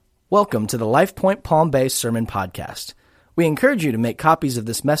Welcome to the LifePoint Palm Bay Sermon Podcast. We encourage you to make copies of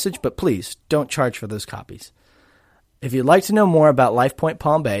this message, but please don't charge for those copies. If you'd like to know more about LifePoint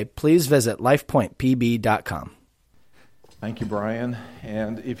Palm Bay, please visit lifepointpb.com. Thank you, Brian.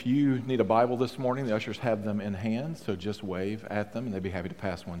 And if you need a Bible this morning, the ushers have them in hand, so just wave at them and they'd be happy to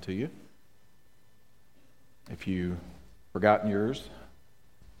pass one to you. If you've forgotten yours,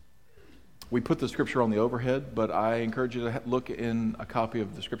 we put the scripture on the overhead, but I encourage you to look in a copy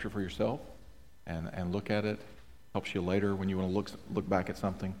of the scripture for yourself and look at it. Helps you later when you want to look back at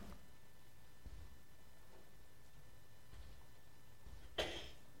something.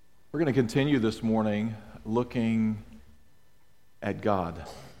 We're going to continue this morning looking at God.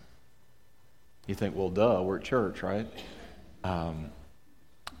 You think, well, duh, we're at church, right? I want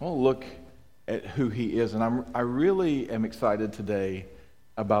to look at who He is, and I really am excited today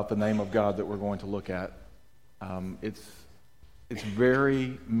about the name of God that we're going to look at. It's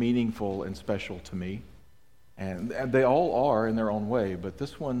very meaningful and special to me, and they all are in their own way, but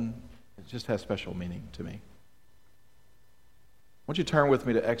this one, it just has special meaning to me. I want you to turn with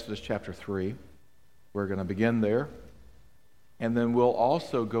me to Exodus chapter 3. We're going to begin there, and then we'll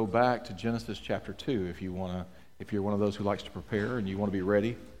also go back to Genesis chapter 2 if you're one of those who likes to prepare and you want to be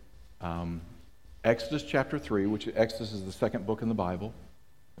ready. Exodus chapter 3, which Exodus is the second book in the Bible,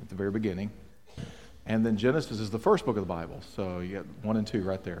 at the very beginning. And then Genesis is the first book of the Bible. So you got 1 and 2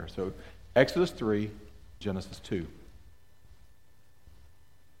 right there. So Exodus 3, Genesis 2.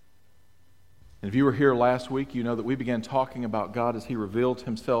 And if you were here last week, you know that we began talking about God as He revealed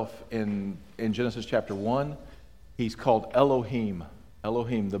Himself in Genesis chapter 1. He's called Elohim.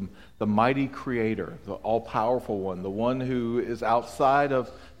 Elohim, the mighty creator, the all-powerful one, the one who is outside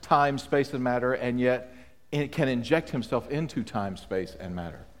of time, space, and matter, and yet can inject Himself into time, space, and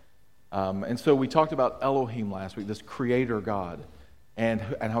matter. And so we talked about Elohim last week, this creator God, and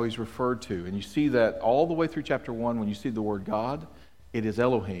how He's referred to. And you see that all the way through chapter 1, when you see the word God, it is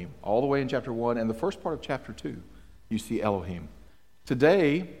Elohim. All the way in chapter 1, and the first part of chapter 2, you see Elohim.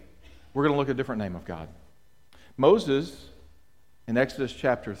 Today, we're going to look at a different name of God. Moses, in Exodus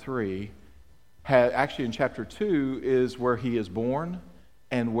chapter 3, actually in chapter 2 is where he is born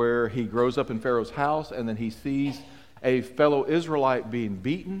and where he grows up in Pharaoh's house, and then he sees a fellow Israelite being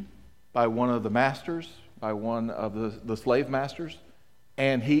beaten by one of the masters, by one of the slave masters,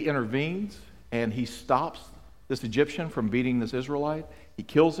 and he intervenes and he stops this Egyptian from beating this Israelite. He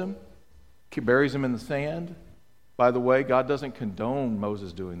kills him, buries him in the sand. By the way, God doesn't condone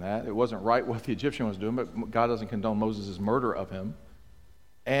Moses doing that. It wasn't right what the Egyptian was doing, but God doesn't condone Moses' murder of him.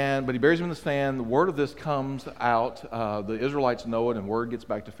 But he buries him in the sand. The word of this comes out. The Israelites know it, and word gets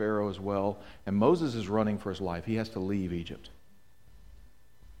back to Pharaoh as well. And Moses is running for his life. He has to leave Egypt.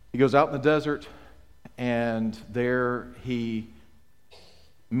 He goes out in the desert, and there he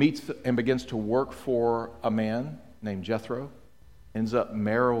meets and begins to work for a man named Jethro. Ends up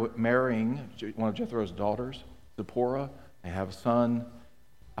marrying one of Jethro's daughters, Zipporah. They have a son.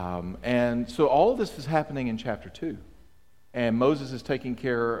 And so all of this is happening in chapter 2. And Moses is taking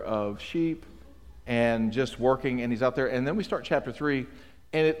care of sheep and just working, and he's out there. And then we start chapter 3,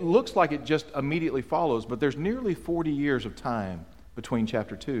 and it looks like it just immediately follows, but there's nearly 40 years of time between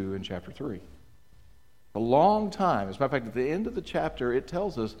chapter 2 and chapter 3. A long time. As a matter of fact, at the end of the chapter, it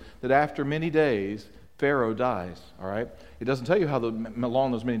tells us that after many days, Pharaoh dies, all right? It doesn't tell you how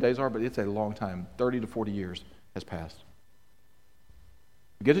long those many days are, but it's a long time. 30 to 40 years has passed.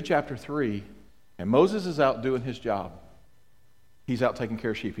 We get to chapter 3, and Moses is out doing his job. He's out taking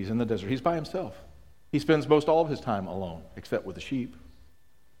care of sheep. He's in the desert. He's by himself. He spends most all of his time alone, except with the sheep.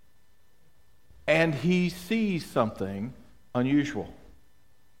 And he sees something unusual.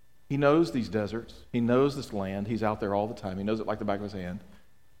 He knows these deserts. He knows this land. He's out there all the time. He knows it like the back of his hand.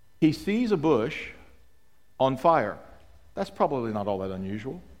 He sees a bush on fire. That's probably not all that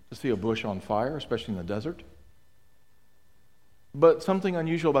unusual to see a bush on fire, especially in the desert. But something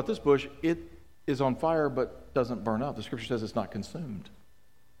unusual about this bush, it is on fire but doesn't burn up. The scripture says it's not consumed.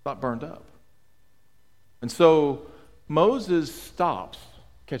 It's not burned up. And so Moses stops,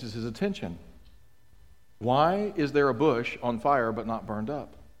 catches his attention. Why is there a bush on fire but not burned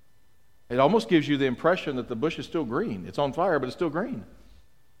up? It almost gives you the impression that the bush is still green. It's on fire, but it's still green.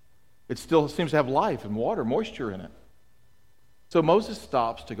 It still seems to have life and water, moisture in it. So Moses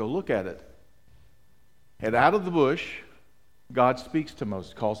stops to go look at it. And out of the bush, God speaks to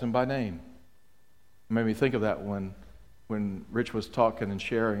Moses, calls him by name. It made me think of that when Rich was talking and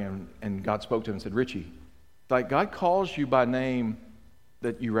sharing, and God spoke to him and said, Richie, like God calls you by name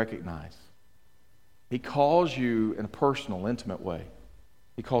that you recognize. He calls you in a personal, intimate way.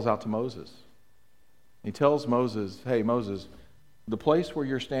 He calls out to Moses. He tells Moses, hey, Moses, The place where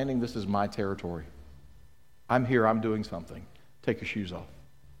you're standing, this is my territory. I'm here, I'm doing something. Take your shoes off.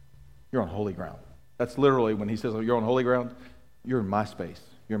 You're on holy ground. That's literally when he says you're on holy ground, you're in my space.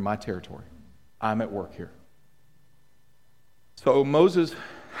 You're in my territory. I'm at work here. So Moses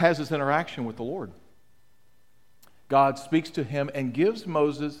has this interaction with the Lord. God speaks to him and gives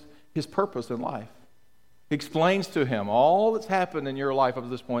Moses his purpose in life. He explains to him all that's happened in your life up to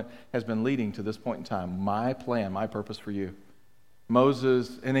this point has been leading to this point in time. My plan, my purpose for you.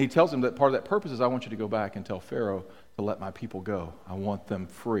 Moses, and he tells him that part of that purpose is I want you to go back and tell Pharaoh to let my people go. I want them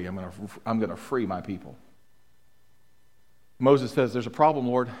free. I'm going to free my people. Moses says, there's a problem,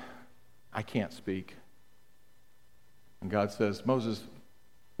 Lord. I can't speak. And God says, Moses,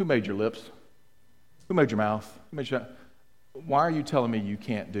 who made your lips? Who made your mouth? Why are you telling me you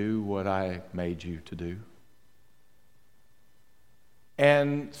can't do what I made you to do?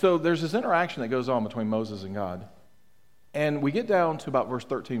 And so there's this interaction that goes on between Moses and God. And we get down to about verse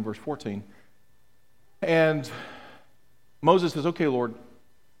 13, verse 14. And Moses says, okay, Lord,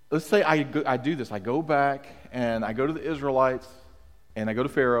 let's say I do this. I go back and I go to the Israelites and I go to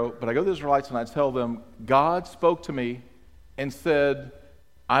Pharaoh, but I go to the Israelites and I tell them, God spoke to me and said,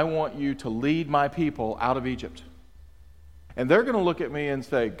 I want you to lead my people out of Egypt. And they're going to look at me and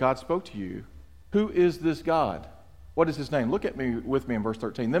say, God spoke to you. Who is this God? What is his name? Look at me with me in verse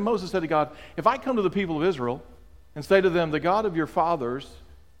 13. Then Moses said to God, if I come to the people of Israel and say to them, the God of your fathers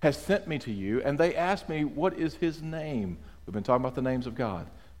has sent me to you, and they ask me, what is his name? We've been talking about the names of God.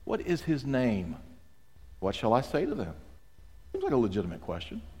 What is his name? What shall I say to them? Seems like a legitimate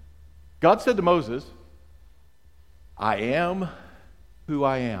question. God said to Moses, I am who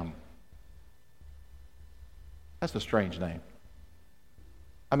I am. That's a strange name.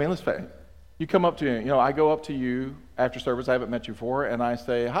 I mean, let's face it. You come up to me, I go up to you after service, I haven't met you before, and I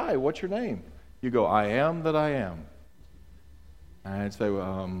say, hi, what's your name? You go, I am that I am. And I'd say,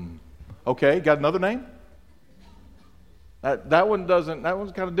 okay, got another name? That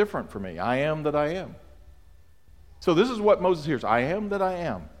one's kind of different for me. I am that I am. So this is what Moses hears. I am that I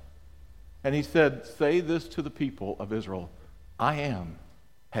am. And he said, say this to the people of Israel. I am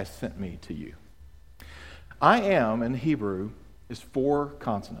has sent me to you. I am in Hebrew is 4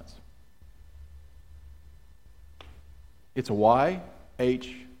 consonants. It's a Y,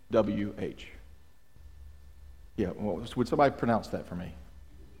 H, W, H. Yeah, well, would somebody pronounce that for me?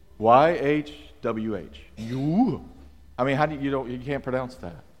 Y, H, W, H. You. I mean, how do you can't pronounce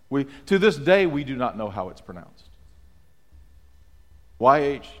that. To this day, we do not know how it's pronounced. Y,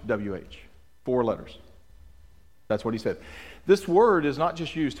 H, W, H. 4 letters. That's what he said. This word is not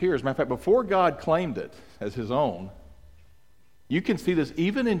just used here. As a matter of fact, before God claimed it as his own, you can see this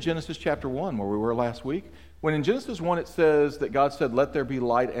even in Genesis chapter 1, where we were last week. When in Genesis 1 it says that God said, let there be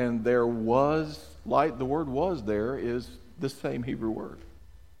light, and there was light, the word was there is this same Hebrew word.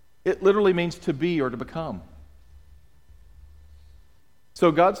 It literally means to be or to become.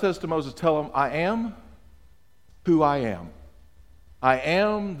 So God says to Moses, tell him, I am who I am. I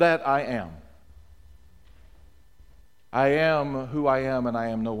am that I am. I am who I am, and I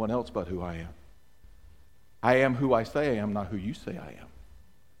am no one else but who I am. I am who I say I am, not who you say I am.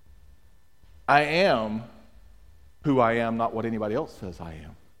 I am who I am, not what anybody else says I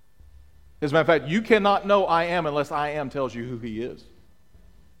am. As a matter of fact, you cannot know I am unless I am tells you who he is.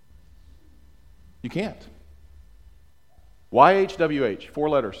 You can't. YHWH, 4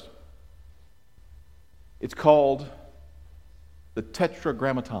 letters. It's called the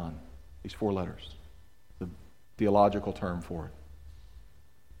Tetragrammaton, these 4 letters. The theological term for it.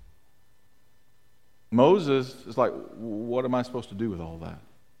 Moses is like, what am I supposed to do with all that?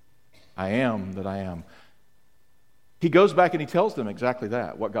 I am that I am. He goes back and he tells them exactly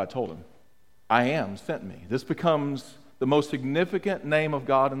that, what God told him. I am sent me. This becomes the most significant name of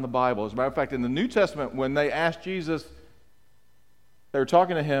God in the Bible. As a matter of fact, in the New Testament, when they asked Jesus, they were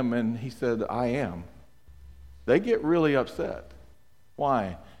talking to him and he said, I am. They get really upset.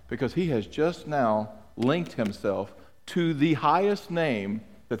 Why? Because he has just now linked himself to the highest name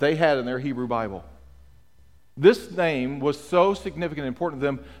that they had in their Hebrew Bible. This name was so significant and important to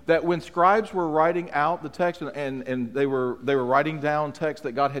them that when scribes were writing out the text and they were writing down text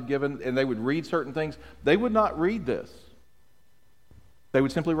that God had given and they would read certain things, they would not read this. They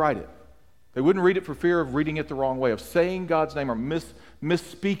would simply write it. They wouldn't read it for fear of reading it the wrong way, of saying God's name or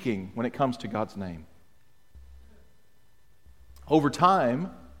misspeaking when it comes to God's name. Over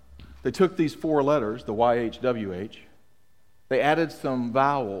time, they took these 4 letters, the YHWH, they added some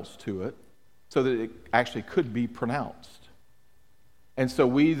vowels to it, so that it actually could be pronounced. And so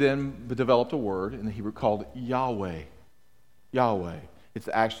we then developed a word in the Hebrew called Yahweh. Yahweh. It's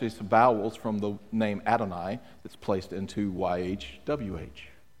actually some vowels from the name Adonai that's placed into YHWH.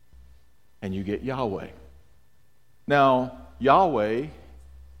 And you get Yahweh. Now, Yahweh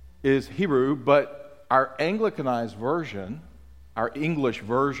is Hebrew, but our Anglicanized version, our English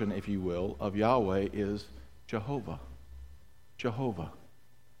version, if you will, of Yahweh is Jehovah. Jehovah.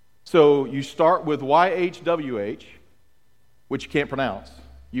 So you start with YHWH, which you can't pronounce.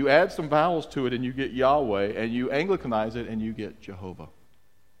 You add some vowels to it and you get Yahweh, and you Anglicanize it and you get Jehovah.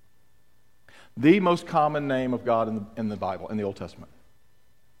 The most common name of God in the Bible, in the Old Testament.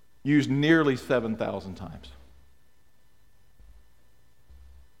 Used nearly 7,000 times.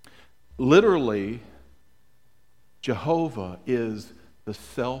 Literally, Jehovah is the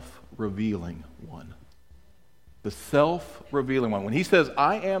self-revealing one. The self-revealing one. When he says,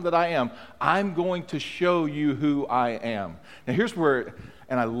 I am that I am, I'm going to show you who I am. Now here's where,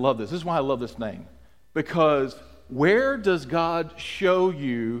 and I love this. This is why I love this name. Because where does God show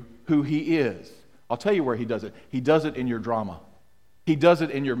you who he is? I'll tell you where he does it. He does it in your drama. He does it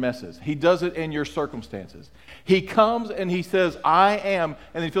in your messes. He does it in your circumstances. He comes and he says, I am,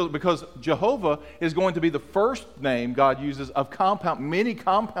 and he feels it because Jehovah is going to be the first name God uses of many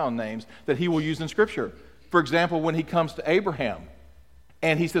compound names that he will use in Scripture. For example, when he comes to Abraham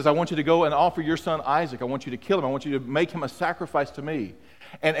and he says, I want you to go and offer your son Isaac. I want you to kill him. I want you to make him a sacrifice to me.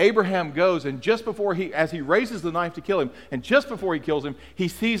 And Abraham goes, and just before as he raises the knife to kill him, and just before he kills him, he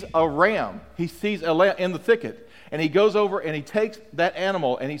sees a ram. He sees a lamb in the thicket. And he goes over and he takes that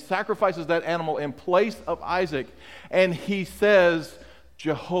animal and he sacrifices that animal in place of Isaac. And he says,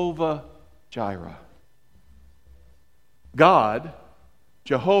 Jehovah Jireh. God,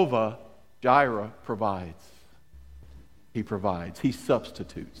 Jehovah Jireh, provides. He provides. He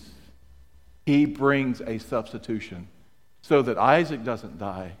substitutes. He brings a substitution so that Isaac doesn't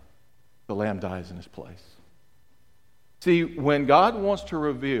die, the lamb dies in his place. See, when God wants to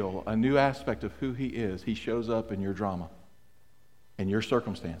reveal a new aspect of who he is, he shows up in your drama, in your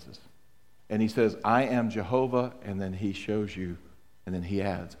circumstances. And he says, I am Jehovah, and then he shows you, and then he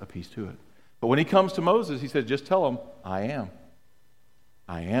adds a piece to it. But when he comes to Moses, he says, just tell him, I am.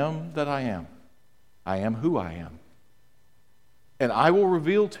 I am that I am. I am who I am. And I will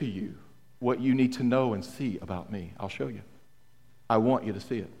reveal to you what you need to know and see about me. I'll show you. I want you to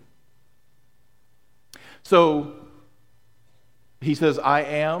see it. So, he says, I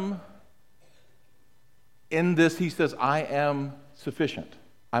am. In this, he says, I am sufficient.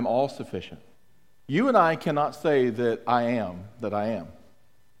 I'm all sufficient. You and I cannot say that I am that I am.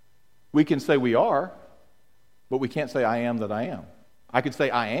 We can say we are, but we can't say I am that I am. I could say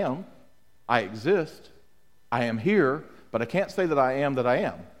I am, I exist, I am here, but I can't say that I am that I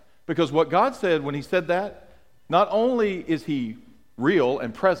am. Because what God said when he said that, not only is he real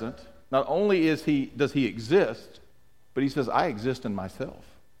and present, not only does he exist, but he says, I exist in myself.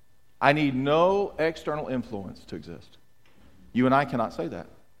 I need no external influence to exist. You and I cannot say that.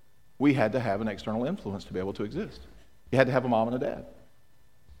 We had to have an external influence to be able to exist. You had to have a mom and a dad.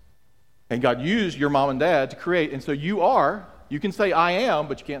 And God used your mom and dad to create. And so you can say I am,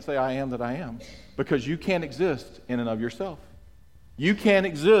 but you can't say I am that I am. Because you can't exist in and of yourself. You can't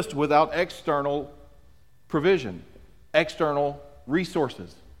exist without external provision, external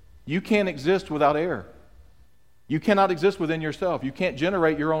resources. You can't exist without air. You cannot exist within yourself. You can't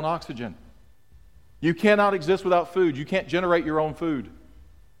generate your own oxygen. You cannot exist without food. You can't generate your own food.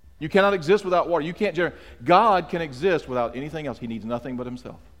 You cannot exist without water. You can't generate. God can exist without anything else. He needs nothing but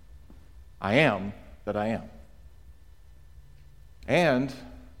himself. I am that I am. And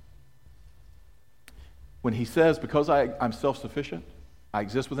when he says, because I'm self-sufficient, I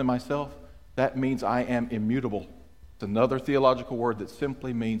exist within myself, that means I am immutable. It's another theological word that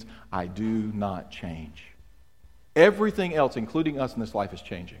simply means I do not change. Everything else, including us in this life, is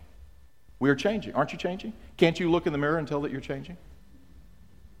changing. We're changing. Aren't you changing? Can't you look in the mirror and tell that you're changing?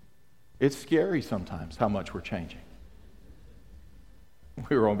 It's scary sometimes how much we're changing.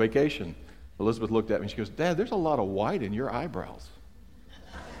 We were on vacation. Elizabeth looked at me and she goes, Dad, there's a lot of white in your eyebrows.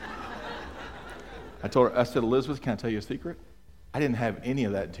 I said, Elizabeth, can I tell you a secret? I didn't have any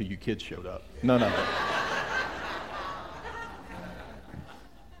of that until you kids showed up. No.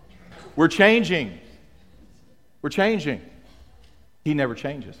 We're changing. We're changing. He never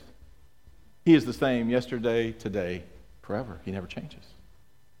changes. He is the same yesterday, today, forever. He never changes.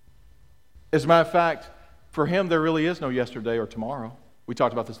 As a matter of fact, for him, there really is no yesterday or tomorrow. We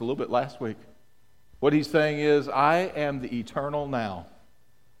talked about this a little bit last week. What he's saying is, I am the eternal now.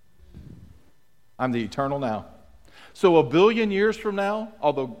 I'm the eternal now. So 1 billion years from now,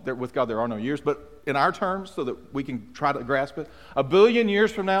 although with God there are no years, but in our terms, so that we can try to grasp it, 1 billion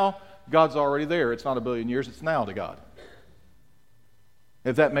years from now, God's already there. It's not 1 billion years, it's now to God.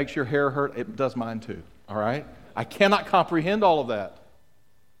 If that makes your hair hurt, it does mine too, all right? I cannot comprehend all of that.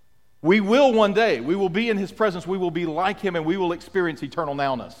 We will one day. We will be in His presence. We will be like Him, and we will experience eternal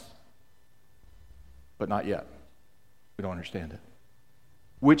nowness. But not yet. We don't understand it.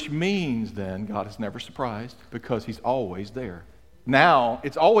 Which means then God is never surprised because He's always there. Now,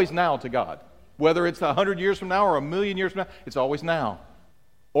 it's always now to God. Whether it's 100 years from now or 1,000,000 years from now, it's always now.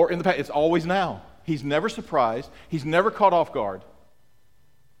 Or in the past, it's always now. He's never surprised. He's never caught off guard.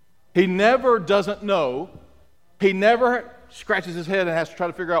 He never doesn't know. He never scratches his head and has to try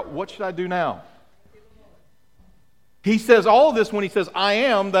to figure out, what should I do now? He says all of this when He says, I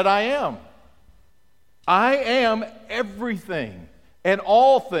am that I am. I am everything and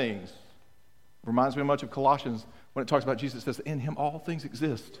all things. Reminds me much of Colossians when it talks about Jesus. It says, in Him all things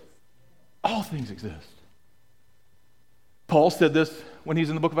exist. All things exist. Paul said this when he's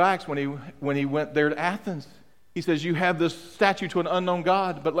in the book of Acts, when he went there to Athens. He says, you have this statue to an unknown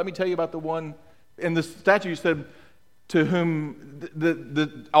God, but let me tell you about the one in this statue. He said, to whom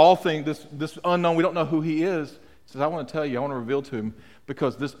all things, this unknown, we don't know who He is. He says, I want to tell you, I want to reveal to Him,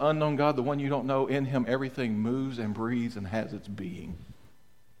 because this unknown God, the one you don't know, in Him everything moves and breathes and has its being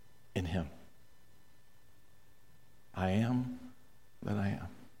in Him. I am that I am.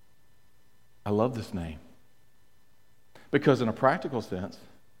 I love this name. Because in a practical sense,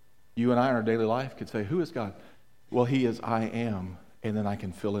 you and I in our daily life could say, who is God? Well, He is I am, and then I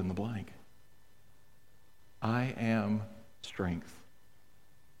can fill in the blank. I am strength.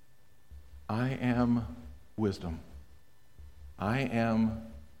 I am wisdom. I am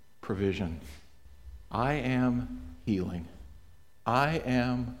provision. I am healing. I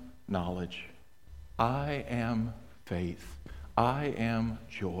am knowledge. I am faith. I am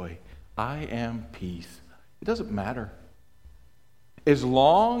joy. I am peace. It doesn't matter. As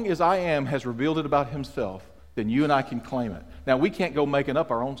long as I am has revealed it about Himself, then you and I can claim it. Now, we can't go making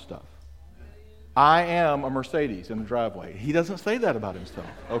up our own stuff. I am a Mercedes in the driveway. He doesn't say that about Himself,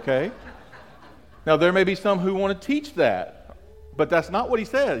 okay? Now, there may be some who want to teach that, but that's not what He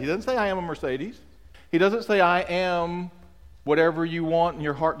said. He doesn't say I am a Mercedes. He doesn't say I am whatever you want and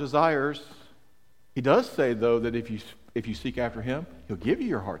your heart desires. He does say, though, that if you seek after Him, He'll give you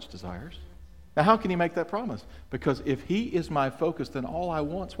your heart's desires. Now, how can He make that promise? Because if He is my focus, then all I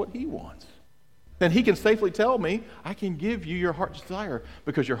want is what He wants. Then He can safely tell me, I can give you your heart's desire,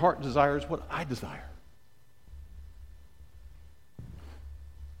 because your heart desires what I desire.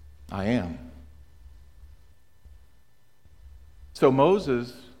 I am. So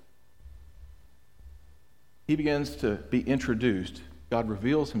Moses, he begins to be introduced. God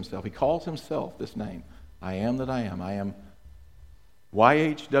reveals Himself. He calls Himself this name. I am that I am. I am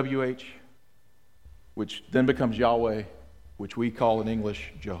YHWH, which then becomes Yahweh, which we call in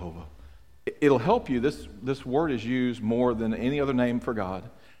English Jehovah. It'll help you. This word is used more than any other name for God.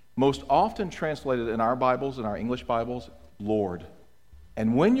 Most often translated in our Bibles, in our English Bibles, Lord.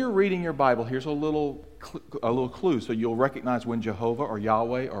 And when you're reading your Bible, here's a little clue so you'll recognize when Jehovah or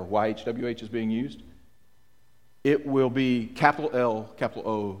Yahweh or YHWH is being used. It will be capital L, capital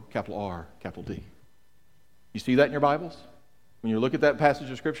O, capital R, capital D. You see that in your Bibles? When you look at that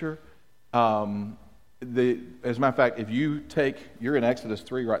passage of Scripture, as a matter of fact, if you're in Exodus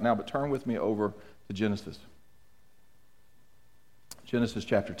 3 right now, but turn with me over to Genesis. Genesis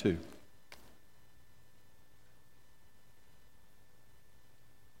chapter 2.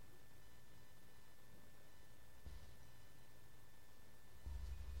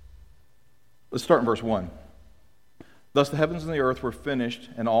 Let's start in verse 1. Thus the heavens and the earth were finished,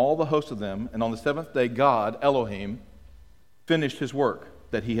 and all the host of them, and on the seventh day God, Elohim, finished His work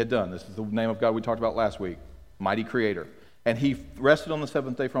that He had done. This is the name of God we talked about last week, mighty creator. And He rested on the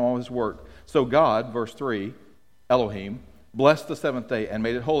seventh day from all His work. So God, verse 3, Elohim, blessed the seventh day and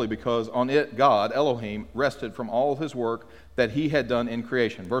made it holy, because on it God, Elohim, rested from all His work that He had done in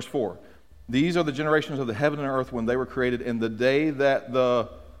creation. Verse 4, these are the generations of the heaven and earth when they were created in the day that the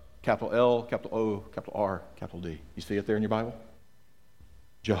capital L, capital O, capital R, capital D. You see it there in your Bible?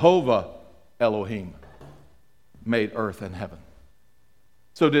 Jehovah Elohim made earth and heaven.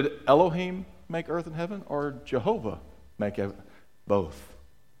 So did Elohim make earth and heaven, or Jehovah make both?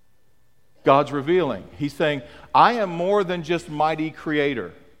 God's revealing. He's saying, I am more than just mighty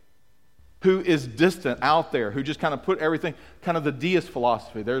creator who is distant out there, who just kind of put everything, kind of the deist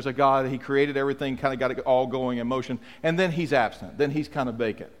philosophy. There's a God, He created everything, kind of got it all going in motion, and then He's absent. Then He's kind of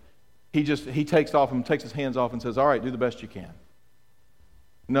vacant. He takes off and takes His hands off and says, all right, do the best you can.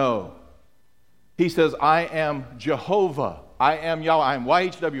 No. He says, I am Jehovah. I am Yahweh. I am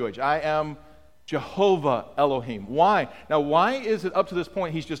YHWH. I am Jehovah Elohim. Why? Now, why is it up to this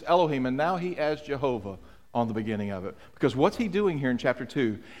point He's just Elohim, and now He adds Jehovah? on the beginning of it. Because what's he doing here in chapter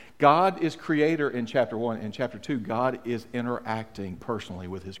 2? God is creator in chapter 1. In chapter 2, God is interacting personally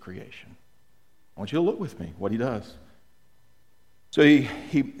with his creation. I want you to look with me what he does. So he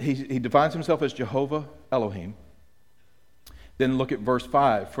defines himself as Jehovah Elohim. Then look at verse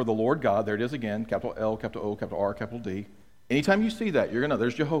 5. For the Lord God, there it is again, capital L, capital O, capital R, capital D. Anytime you see that, you're going to know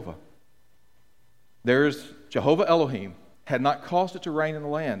there's Jehovah. There's Jehovah Elohim. Had not caused it to rain in the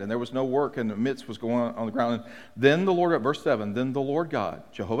land, and there was no work, and the midst was going on the ground. And then the Lord, verse 7, then the Lord God,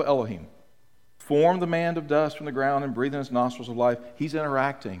 Jehovah Elohim, formed the man of dust from the ground and breathed in his nostrils of life. He's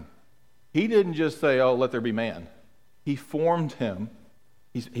interacting. He didn't just say, oh, let there be man. He formed him.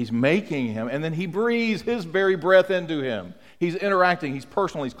 He's making him, and then he breathes his very breath into him. He's interacting. He's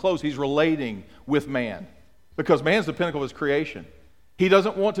personal. He's close. He's relating with man because man's the pinnacle of his creation. He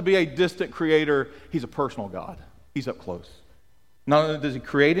doesn't want to be a distant creator. He's a personal God. He's up close. Not only does he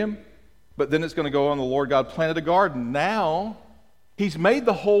create him, but then it's going to go on, the Lord God planted a garden. Now, he's made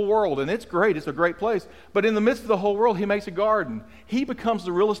the whole world, and it's great. It's a great place. But in the midst of the whole world, he makes a garden. He becomes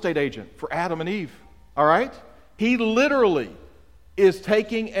the real estate agent for Adam and Eve. All right? He literally is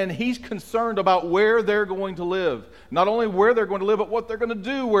taking, and he's concerned about where they're going to live. Not only where they're going to live, but what they're going to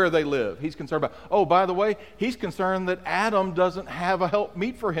do where they live. He's concerned about, oh, by the way, he's concerned that Adam doesn't have a help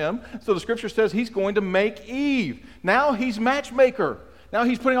meet for him. So the scripture says he's going to make Eve. Now he's matchmaker. Now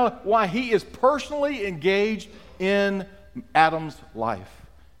he's putting on, why? He is personally engaged in Adam's life.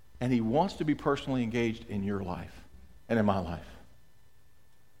 And he wants to be personally engaged in your life and in my life.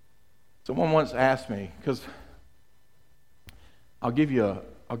 Someone once asked me, because I'll give you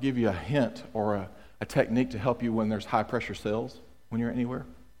a hint or a technique to help you when there's high pressure sales when you're anywhere.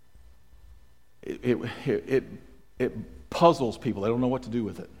 It puzzles people. They don't know what to do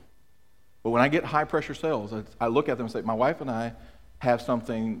with it. But when I get high pressure sales, I look at them and say, my wife and I have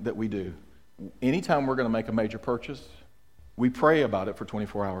something that we do. Anytime we're going to make a major purchase, we pray about it for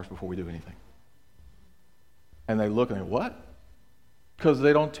 24 hours before we do anything. And they look and they, what? Because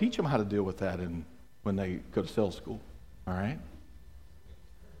they don't teach them how to deal with that when they go to sales school. All right?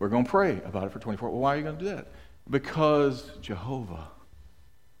 We're going to pray about it for 24 hours. Well, why are you going to do that? Because Jehovah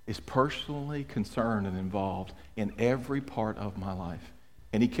is personally concerned and involved in every part of my life.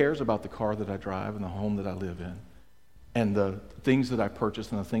 And he cares about the car that I drive and the home that I live in and the things that I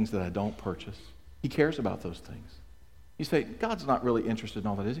purchase and the things that I don't purchase. He cares about those things. You say, God's not really interested in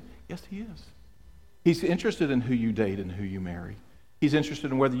all that, is he? Yes, he is. He's interested in who you date and who you marry. He's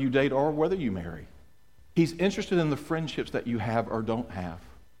interested in whether you date or whether you marry. He's interested in the friendships that you have or don't have.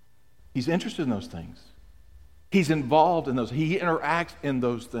 He's interested in those things. He's involved in those. He interacts in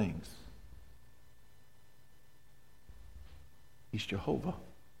those things. He's Jehovah.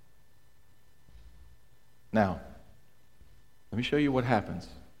 Now, let me show you what happens,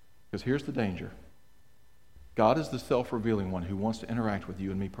 because here's the danger. God is the self-revealing one who wants to interact with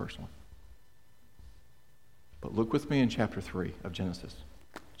you and me personally. But look with me in chapter 3 of Genesis,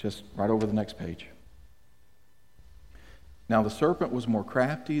 just right over the next page. Now the serpent was more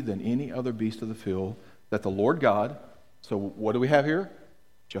crafty than any other beast of the field that the Lord God, so what do we have here?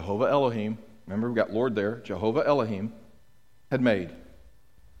 Jehovah Elohim, remember we've got Lord there, Jehovah Elohim, had made.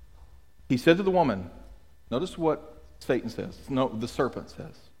 He said to the woman, notice what Satan says, no, the serpent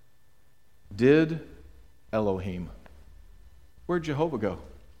says, did Elohim, where'd Jehovah go?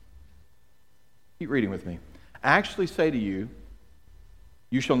 Keep reading with me. I actually say to you,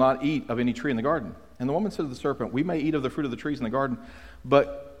 you shall not eat of any tree in the garden. And the woman said to the serpent, we may eat of the fruit of the trees in the garden,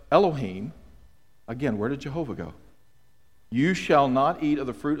 but Elohim, again, where did Jehovah go? You shall not eat of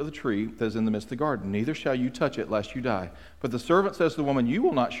the fruit of the tree that is in the midst of the garden, neither shall you touch it, lest you die. But the servant says to the woman, you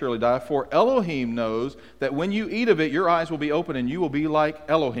will not surely die, for Elohim knows that when you eat of it, your eyes will be open, and you will be like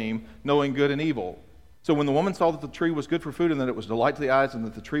Elohim, knowing good and evil. So when the woman saw that the tree was good for food, and that it was delight to the eyes, and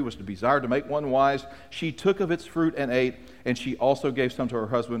that the tree was to be desired to make one wise, she took of its fruit and ate, and she also gave some to her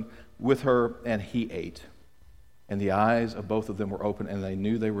husband with her, and he ate. And the eyes of both of them were open, and they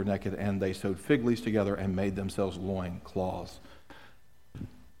knew they were naked, and they sewed fig leaves together and made themselves loincloths.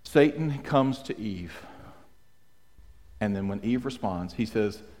 Satan comes to Eve, and then when Eve responds, he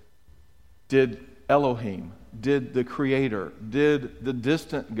says, did Elohim, did the Creator, did the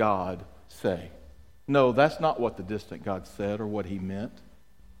distant God say? No, that's not what the distant God said or what he meant.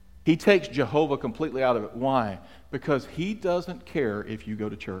 He takes Jehovah completely out of it. Why? Because he doesn't care if you go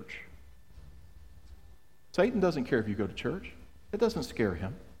to church. Satan doesn't care if you go to church. It doesn't scare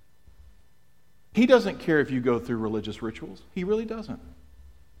him. He doesn't care if you go through religious rituals. He really doesn't.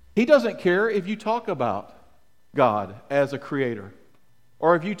 He doesn't care if you talk about God as a creator,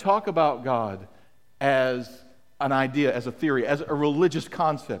 or if you talk about God as an idea, as a theory, as a religious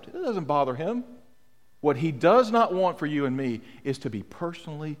concept. It doesn't bother him. What he does not want for you and me is to be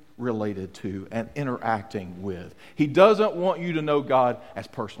personally related to and interacting with. He doesn't want you to know God as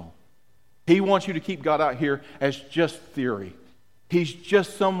personal. He wants you to keep God out here as just theory. He's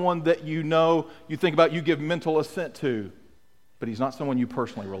just someone that you know, you think about, you give mental assent to, but he's not someone you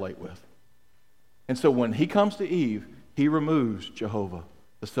personally relate with. And so when he comes to Eve, he removes Jehovah,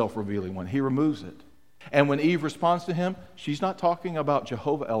 the self-revealing one. He removes it. And when Eve responds to him, she's not talking about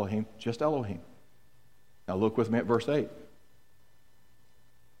Jehovah Elohim, just Elohim. Now look with me at verse 8.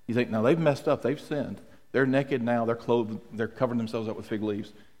 You think, now they've messed up, they've sinned. They're naked now, they're clothed, they're covering themselves up with fig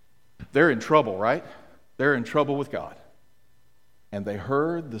leaves. They're in trouble, right? They're in trouble with God. And they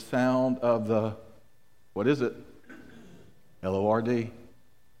heard the sound of the, what is it? L-O-R-D,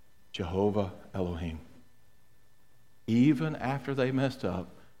 Jehovah Elohim. Even after they messed up,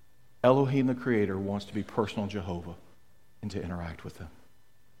 Elohim the Creator wants to be personal Jehovah and to interact with them.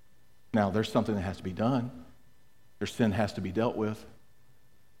 Now, there's something that has to be done. Their sin has to be dealt with.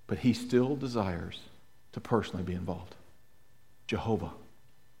 But he still desires to personally be involved. Jehovah.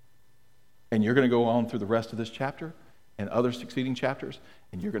 And you're going to go on through the rest of this chapter and other succeeding chapters,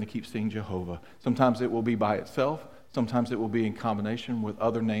 and you're going to keep seeing Jehovah. Sometimes it will be by itself. Sometimes it will be in combination with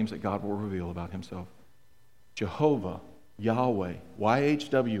other names that God will reveal about himself. Jehovah, Yahweh,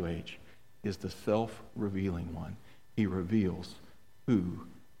 YHWH, is the self-revealing one. He reveals who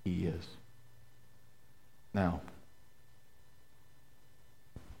he is. Now,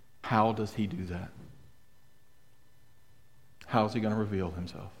 how does he do that? How is he going to reveal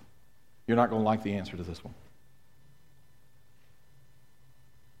himself? You're not going to like the answer to this one.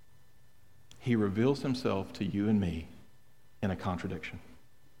 He reveals himself to you and me in a contradiction.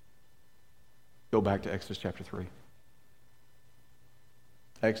 Go back to Exodus chapter 3.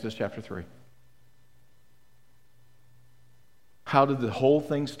 Exodus chapter 3. How did the whole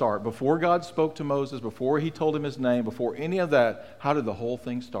thing start? Before God spoke to Moses, before he told him his name, before any of that, how did the whole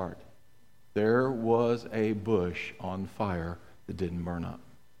thing start? There was a bush on fire that didn't burn up.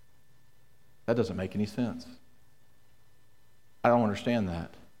 That doesn't make any sense. I don't understand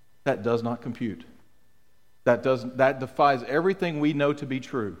that. That does not compute. That defies everything we know to be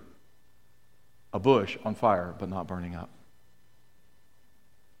true. A bush on fire, but not burning up.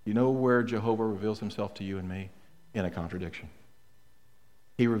 You know where Jehovah reveals himself to you and me? In a contradiction.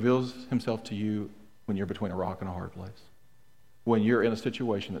 He reveals himself to you when you're between a rock and a hard place. When you're in a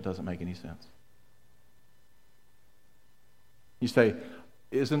situation that doesn't make any sense. You say,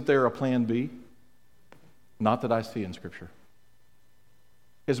 isn't there a plan B? Not that I see in Scripture.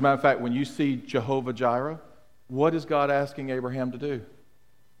 As a matter of fact, when you see Jehovah Jireh, what is God asking Abraham to do?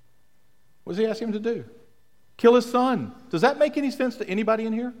 What does he ask him to do? Kill his son. Does that make any sense to anybody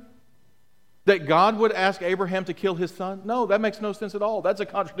in here? That God would ask Abraham to kill his son? No, that makes no sense at all. That's a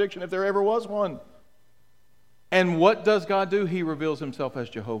contradiction if there ever was one. And what does God do? He reveals himself as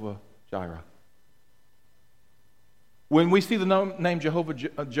Jehovah Jireh. When we see the name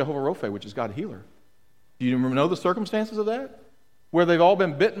Jehovah Rophe, which is God healer, do you know the circumstances of that? Where they've all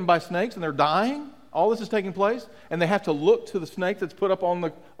been bitten by snakes and they're dying? All this is taking place, and they have to look to the snake that's put up on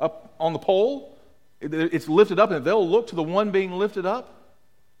the pole. It's lifted up, and if they'll look to the one being lifted up,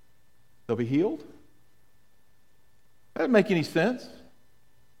 they'll be healed. That doesn't make any sense.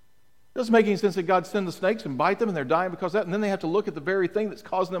 It doesn't make any sense that God send the snakes and bite them, and they're dying because of that, and then they have to look at the very thing that's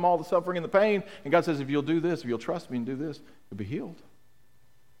causing them all the suffering and the pain, and God says, if you'll do this, if you'll trust me and do this, you'll be healed.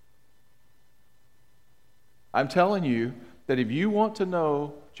 I'm telling you that if you want to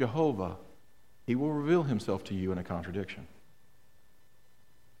know Jehovah, he will reveal himself to you in a contradiction.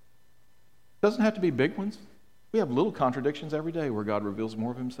 It doesn't have to be big ones. We have little contradictions every day where God reveals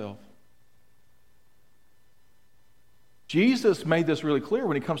more of himself. Jesus made this really clear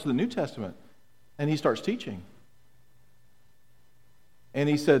when he comes to the New Testament and he starts teaching. And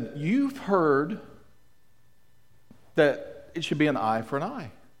he said, you've heard that it should be an eye for an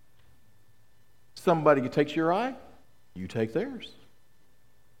eye. Somebody takes your eye, you take theirs.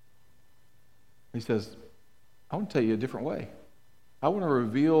 He says, I want to tell you a different way. I want to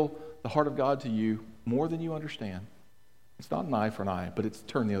reveal the heart of God to you more than you understand. It's not an eye for an eye, but it's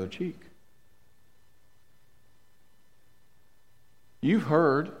turn the other cheek. You've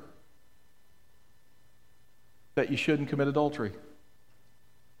heard that you shouldn't commit adultery.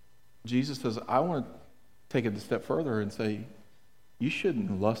 Jesus says, I want to take it a step further and say, you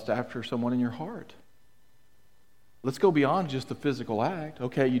shouldn't lust after someone in your heart. Let's go beyond just the physical act.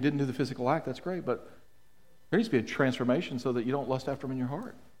 Okay, you didn't do the physical act, that's great, but there needs to be a transformation so that you don't lust after them in your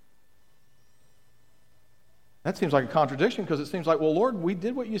heart. That seems like a contradiction because it seems like, well, Lord, we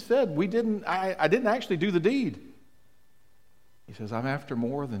did what you said. I didn't actually do the deed. He says, I'm after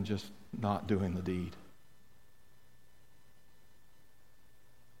more than just not doing the deed.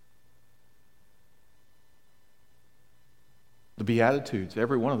 The Beatitudes,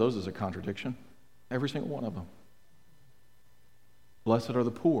 every one of those is a contradiction. Every single one of them. Blessed are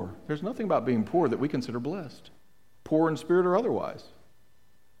the poor. There's nothing about being poor that we consider blessed. Poor in spirit or otherwise.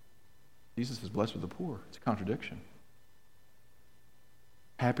 Jesus is blessed with the poor. It's a contradiction.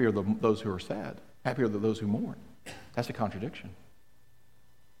 Happy are those who are sad. Happy are those who mourn. That's a contradiction.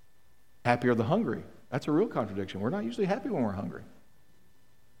 Happy are the hungry. That's a real contradiction. We're not usually happy when we're hungry.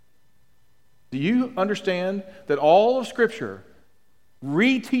 Do you understand that all of Scripture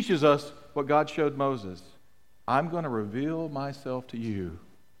reteaches us what God showed Moses? I'm going to reveal myself to you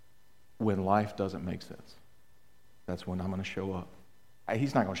when life doesn't make sense. That's when I'm going to show up.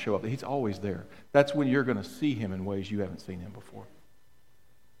 He's not going to show up. He's always there. That's when you're going to see him in ways you haven't seen him before.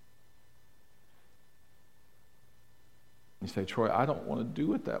 You say, Troy, I don't want to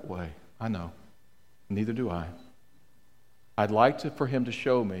do it that way. I know. Neither do I. I'd like for him to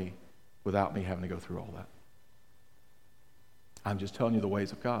show me without me having to go through all that. I'm just telling you the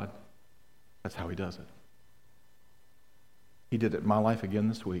ways of God. That's how he does it. He did it in my life again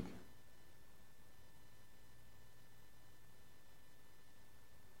this week.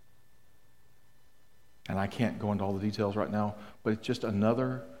 And I can't go into all the details right now, but it's just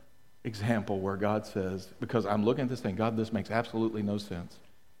another example where God says, because I'm looking at this thing, God, this makes absolutely no sense.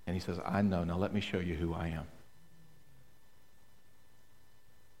 And he says, I know, now let me show you who I am.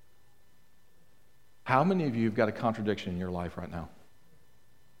 How many of you have got a contradiction in your life right now?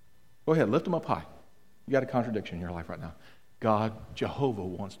 Go ahead, lift them up high. You got a contradiction in your life right now. God, Jehovah,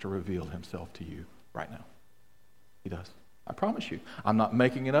 wants to reveal himself to you right now. He does. I promise you. I'm not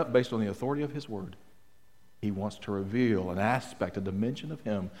making it up based on the authority of his word. He wants to reveal an aspect, a dimension of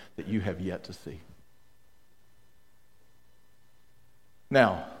him that you have yet to see.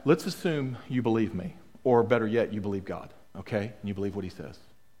 Now, let's assume you believe me, or better yet, you believe God, okay? And you believe what he says.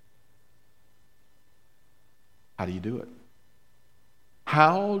 How do you do it?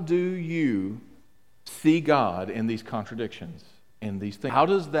 How do you see God in these contradictions, in these things? How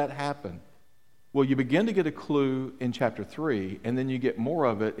does that happen? Well, you begin to get a clue in chapter 3, and then you get more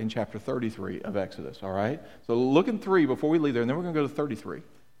of it in chapter 33 of Exodus, all right? So look in 3 before we leave there, and then we're going to go to 33.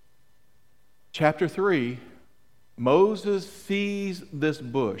 Chapter 3, Moses sees this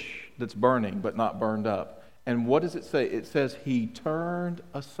bush that's burning but not burned up. And what does it say? It says he turned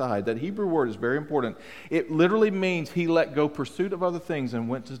aside. That Hebrew word is very important. It literally means he let go pursuit of other things and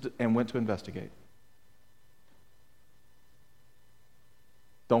went to investigate.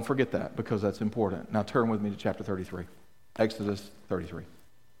 Don't forget that, because that's important. Now turn with me to chapter 33. Exodus 33.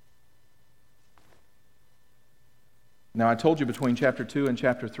 Now I told you between chapter 2 and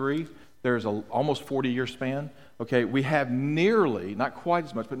chapter 3, there's an almost 40-year span. Okay, we have nearly, not quite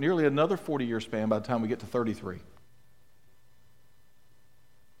as much, but nearly another 40-year span by the time we get to 33.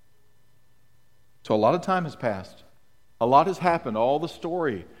 So a lot of time has passed. A lot has happened. All the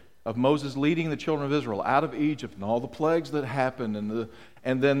story of Moses leading the children of Israel out of Egypt and all the plagues that happened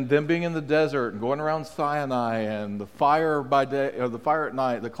and then them being in the desert and going around Sinai and the fire by day, or the fire at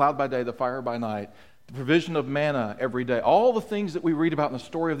night, the cloud by day, the fire by night, the provision of manna every day, all the things that we read about in the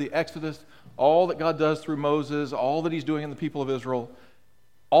story of the Exodus, all that God does through Moses, all that he's doing in the people of Israel,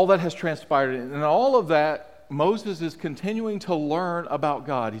 all that has transpired. And all of that, Moses is continuing to learn about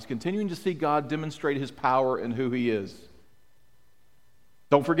God. He's continuing to see God demonstrate his power and who he is.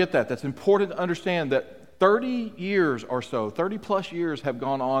 Don't forget that. That's important to understand that 30 years or so, 30 plus years have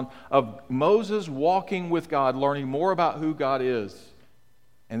gone on of Moses walking with God, learning more about who God is.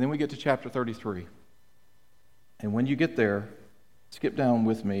 And then we get to chapter 33. And when you get there, skip down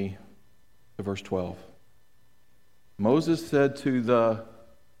with me to verse 12. Moses said to the,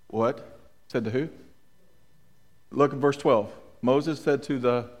 what? Said to who? Look at verse 12. Moses said to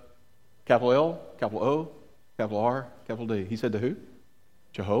the capital L, capital O, capital R, capital D. He said to who?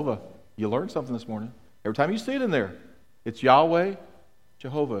 Jehovah. You learned something this morning. Every time you see it in there, it's Yahweh,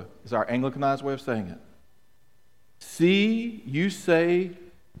 Jehovah is our Anglicanized way of saying it. See, you say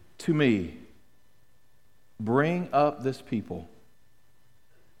to me, bring up this people,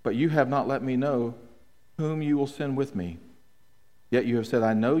 but you have not let me know whom you will send with me. Yet you have said,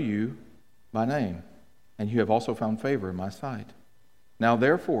 I know you by name, and you have also found favor in my sight. Now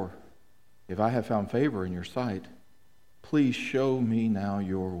therefore, if I have found favor in your sight, please show me now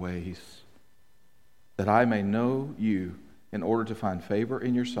your ways, that I may know you in order to find favor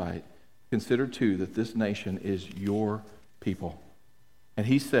in your sight. Consider too that this nation is your people. And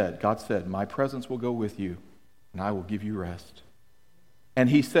he said, God said, my presence will go with you, and I will give you rest. And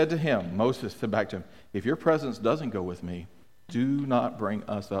he said to him, Moses said back to him, if your presence doesn't go with me, do not bring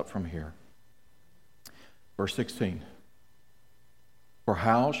us up from here. Verse 16. For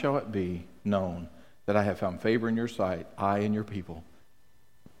how shall it be known that I have found favor in your sight, I and your people.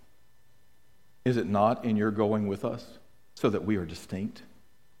 Is it not in your going with us, so that we are distinct,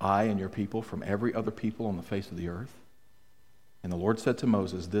 I and your people, from every other people on the face of the earth? And the Lord said to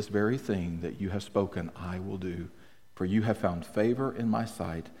Moses, this very thing that you have spoken, I will do. For you have found favor in my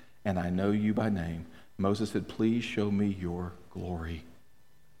sight, and I know you by name. Moses said, please show me your glory.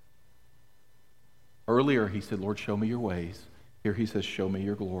 Earlier he said, Lord, show me your ways. Here he says, show me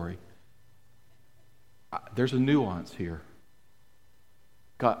your glory. There's a nuance here.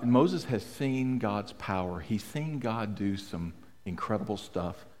 Moses has seen God's power. He's seen God do some incredible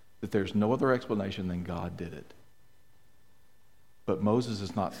stuff that there's no other explanation than God did it. But Moses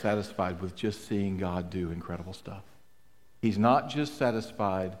is not satisfied with just seeing God do incredible stuff. He's not just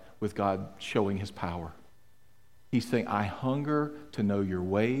satisfied with God showing his power. He's saying, I hunger to know your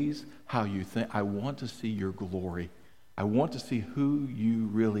ways, how you think. I want to see your glory. I want to see who you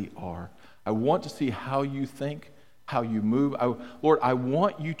really are. I want to see how you think, how you move. Lord, I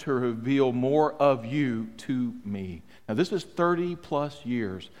want you to reveal more of you to me. Now, this is 30 plus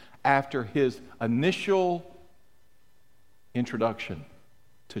years after his initial introduction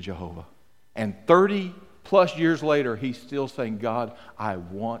to Jehovah. And 30 plus years later, he's still saying, God, I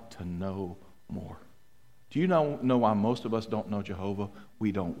want to know more. Do you know why most of us don't know Jehovah?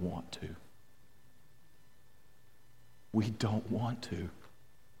 We don't want to. We don't want to.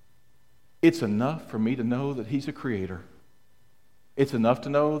 It's enough for me to know that he's a creator. It's enough to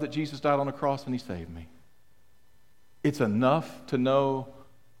know that Jesus died on the cross and he saved me. It's enough to know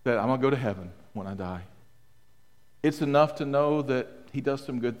that I'm going to go to heaven when I die. It's enough to know that he does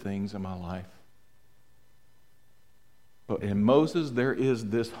some good things in my life. But in Moses, there is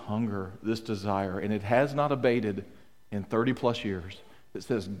this hunger, this desire, and it has not abated in 30 plus years. It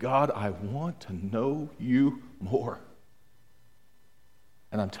says, God, I want to know you more.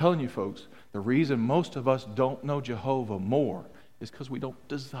 And I'm telling you, folks, the reason most of us don't know Jehovah more is because we don't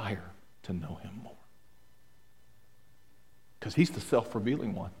desire to know him more. Because he's the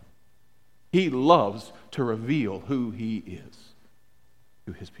self-revealing one. He loves to reveal who he is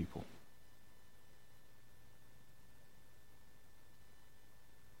to his people.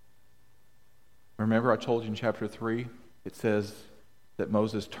 Remember I told you in chapter 3, it says that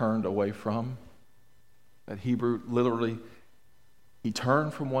Moses turned away from. That Hebrew, literally, he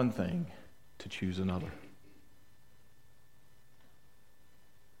turned from one thing to choose another.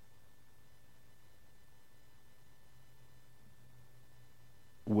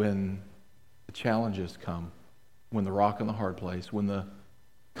 When the challenges come, when the rock in the hard place, when the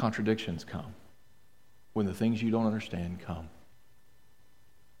contradictions come, when the things you don't understand come,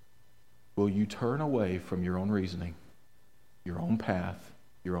 will you turn away from your own reasoning, your own path,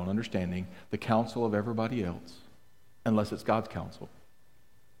 your own understanding, the counsel of everybody else, unless it's God's counsel,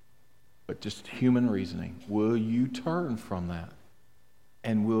 but just human reasoning? Will you turn from that?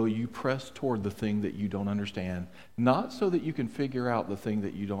 And will you press toward the thing that you don't understand? Not so that you can figure out the thing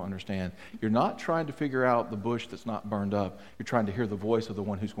that you don't understand. You're not trying to figure out the bush that's not burned up. You're trying to hear the voice of the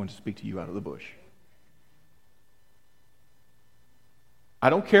one who's going to speak to you out of the bush.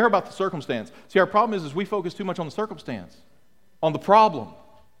 I don't care about the circumstance. See, our problem is we focus too much on the circumstance, on the problem.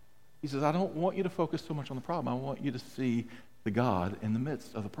 He says, I don't want you to focus so much on the problem. I want you to see the God in the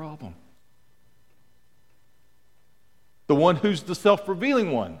midst of the problem. The one who's the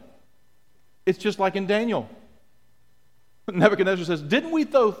self-revealing one. It's just like in Daniel. Nebuchadnezzar says, didn't we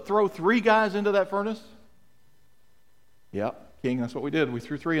throw 3 guys into that furnace? Yep, king, that's what we did. We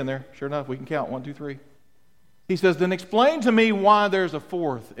threw 3 in there. Sure enough, we can count 1, 2, 3. He says, then explain to me why there's a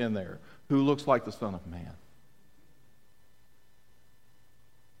 4th in there who looks like the Son of Man.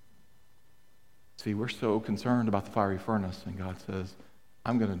 See, we're so concerned about the fiery furnace, and God says,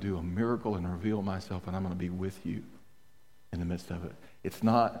 I'm going to do a miracle and reveal myself, and I'm going to be with you in the midst of it. It's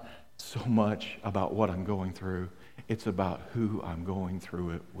not so much about what I'm going through. It's about who I'm going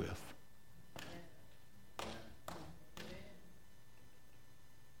through it with. I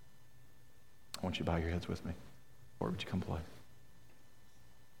want you to bow your heads with me. Or would you come play?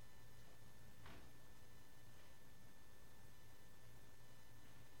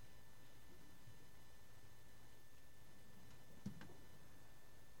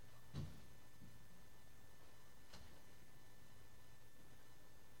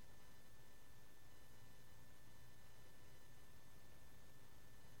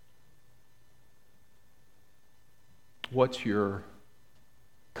 What's your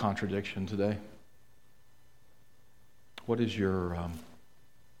contradiction today? What is your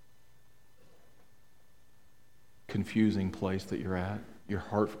confusing place that you're at? Your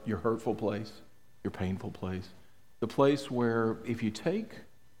hurtful place, your painful place, the place where if you take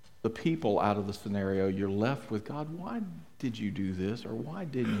the people out of the scenario, you're left with, God, why did you do this? Or why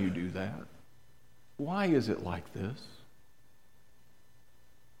didn't you do that? Why is it like this?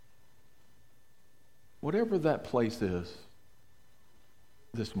 Whatever that place is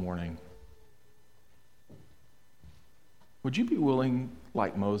this morning, would you be willing,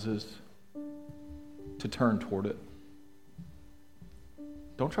 like Moses, to turn toward it?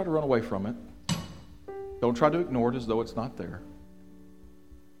 Don't try to run away from it. Don't try to ignore it as though it's not there.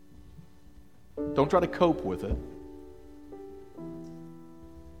 Don't try to cope with it.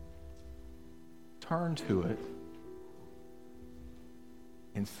 Turn to it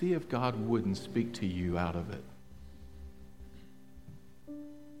and see if God wouldn't speak to you out of it.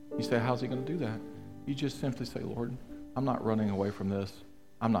 You say, how's he going to do that? You just simply say, Lord, I'm not running away from this.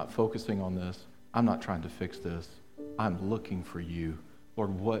 I'm not focusing on this. I'm not trying to fix this. I'm looking for you.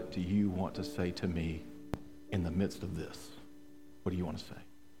 Lord, what do you want to say to me in the midst of this? What do you want to say?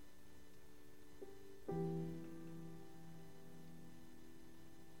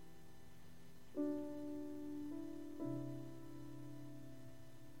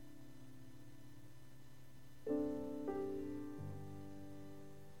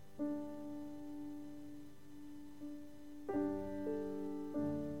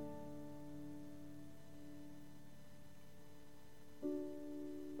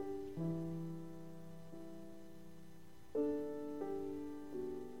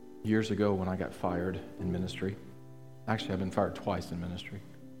 Years ago when I got fired in ministry, actually I've been fired twice in ministry.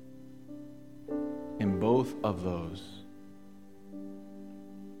 In both of those,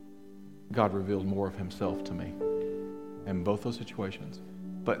 God revealed more of himself to me in both those situations,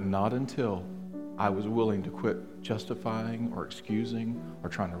 but not until I was willing to quit justifying or excusing or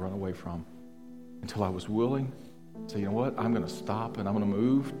trying to run away from, until I was willing to say, you know what, I'm going to stop and I'm going to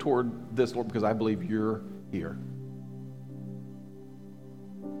move toward this, Lord, because I believe you're here.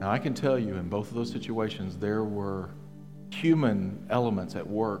 Now, I can tell you in both of those situations, there were human elements at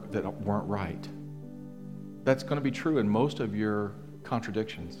work that weren't right. That's going to be true in most of your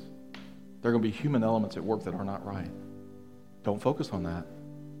contradictions. There are going to be human elements at work that are not right. Don't focus on that.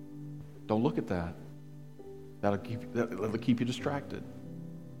 Don't look at that. That'll keep you distracted.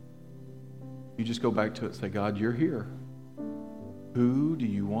 You just go back to it and say, God, you're here. Who do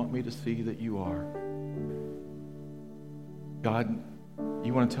you want me to see that you are? God,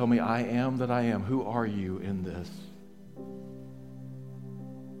 you want to tell me I am that I am. Who are you in this?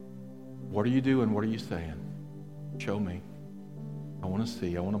 What are you doing? What are you saying? Show me. I want to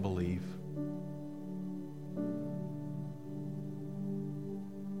see. I want to believe.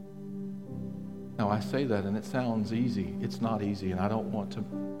 Now, I say that and it sounds easy. It's not easy, and I don't want to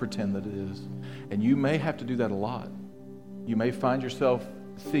pretend that it is. And you may have to do that a lot. You may find yourself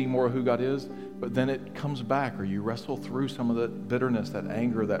seeing more of who God is, but then it comes back, or you wrestle through some of that bitterness, that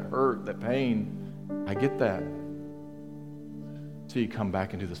anger, that hurt, that pain. I get that. So you come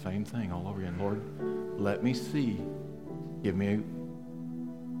back and do the same thing all over again. Lord, let me see. Give me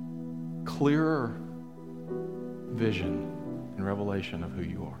a clearer vision and revelation of who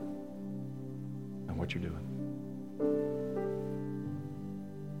you are and what you're doing.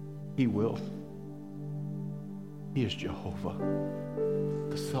 He will. He is Jehovah,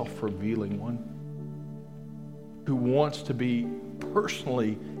 the self-revealing one, who wants to be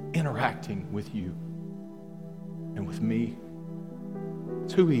personally interacting with you and with me.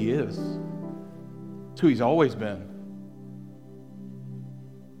 It's who he is. It's who he's always been.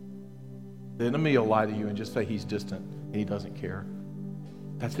 The enemy will lie to you and just say he's distant and he doesn't care.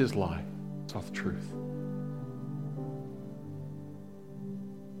 That's his lie. It's not the truth.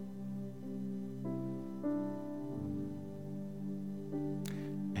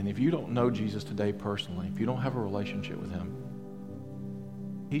 And if you don't know Jesus today personally, if you don't have a relationship with him,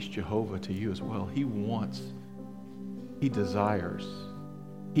 he's Jehovah to you as well. He wants, he desires,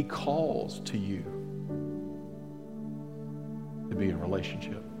 he calls to you to be in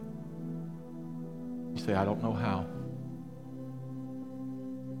relationship. You say, I don't know how.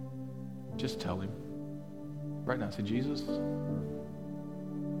 Just tell him. Right now, say, Jesus,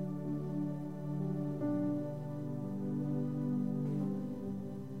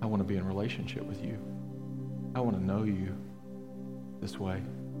 I want to be in relationship with you. I want to know you this way.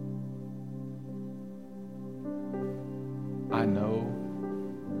 I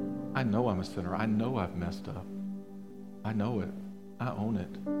know I'm a sinner. I know I've messed up. I know it. I own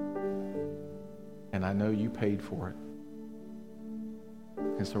it. And I know you paid for it.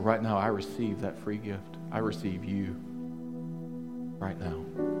 And so right now I receive that free gift. I receive you right now.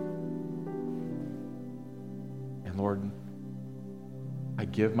 And Lord, I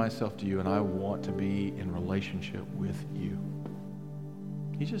give myself to you and I want to be in relationship with you.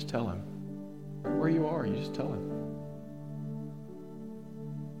 You just tell him. Right where you are, you just tell him.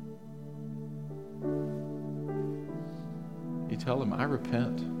 You tell him, I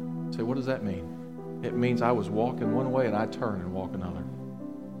repent. Say, what does that mean? It means I was walking one way and I turn and walk another.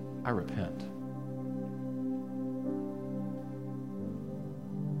 I repent.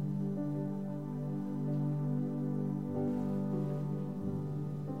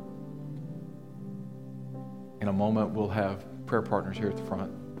 In a moment, we'll have prayer partners here at the front.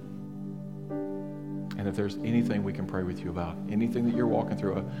 And if there's anything we can pray with you about, anything that you're walking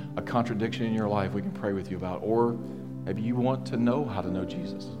through, a contradiction in your life we can pray with you about, or maybe you want to know how to know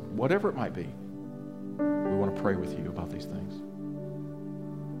Jesus, whatever it might be, we want to pray with you about these things.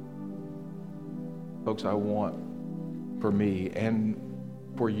 Folks, I want for me and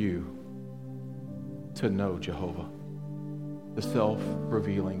for you to know Jehovah, the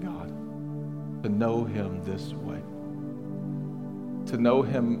self-revealing God, to know him this way, to know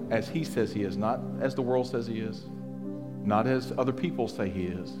him as he says he is, not as the world says he is, not as other people say he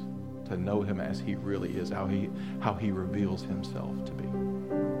is, to know him as he really is, how he reveals himself to be.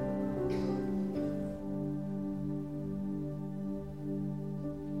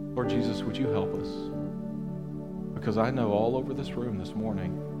 Lord Jesus, would you help us? Because I know all over this room this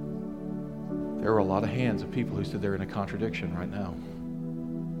morning, there are a lot of hands of people who said they're in a contradiction right now.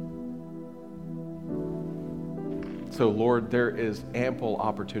 So, Lord, there is ample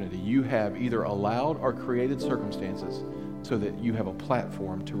opportunity. You have either allowed or created circumstances so that you have a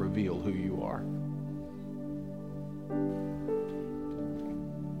platform to reveal who you are.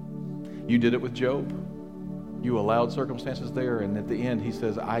 You did it with Job. You allowed circumstances there, and at the end he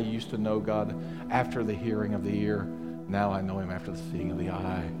says, I used to know God after the hearing of the ear. Now I know him after the seeing of the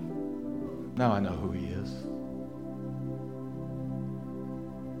eye. Now I know who he is.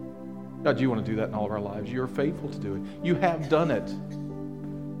 God, you want to do that in all of our lives. You're faithful to do it. You have done it.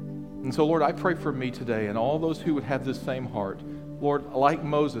 And so, Lord, I pray for me today and all those who would have this same heart. Lord, like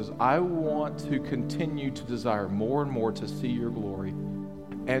Moses, I want to continue to desire more and more to see your glory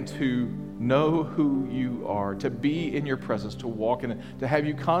and to know who you are, to be in your presence, to walk in it, to have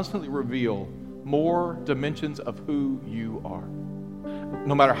you constantly reveal more dimensions of who you are.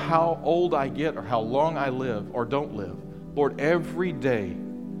 No matter how old I get or how long I live or don't live, Lord, every day,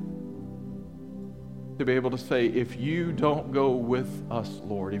 to be able to say, if you don't go with us,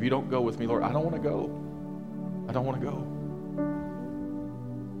 Lord, if you don't go with me, Lord, I don't want to go. I don't want to go.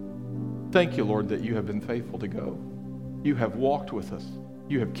 Thank you, Lord, that you have been faithful to go. You have walked with us.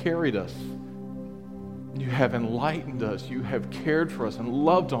 You have carried us. You have enlightened us. You have cared for us and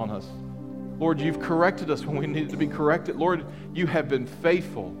loved on us. Lord, you've corrected us when we needed to be corrected. Lord, you have been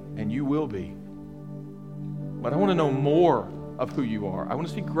faithful, and you will be. But I want to know more of who you are. I want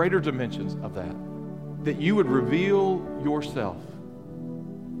to see greater dimensions of that you would reveal yourself.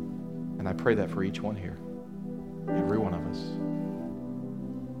 And I pray that for each one here, every one of us.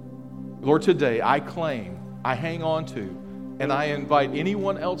 Lord, today I claim, I hang on to, and I invite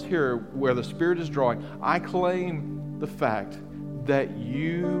anyone else here where the Spirit is drawing, I claim the fact that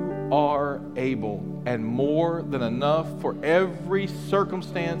you are able and more than enough for every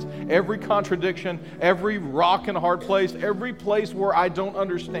circumstance, every contradiction, every rock and hard place, every place where I don't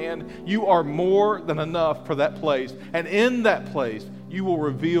understand. You are more than enough for that place. And in that place, you will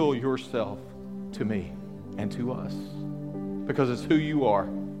reveal yourself to me and to us because it's who you are.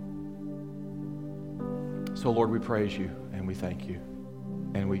 So, Lord, we praise you and we thank you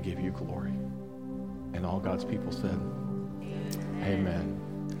and we give you glory. And all God's people said, Amen.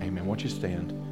 Amen. Won't you stand?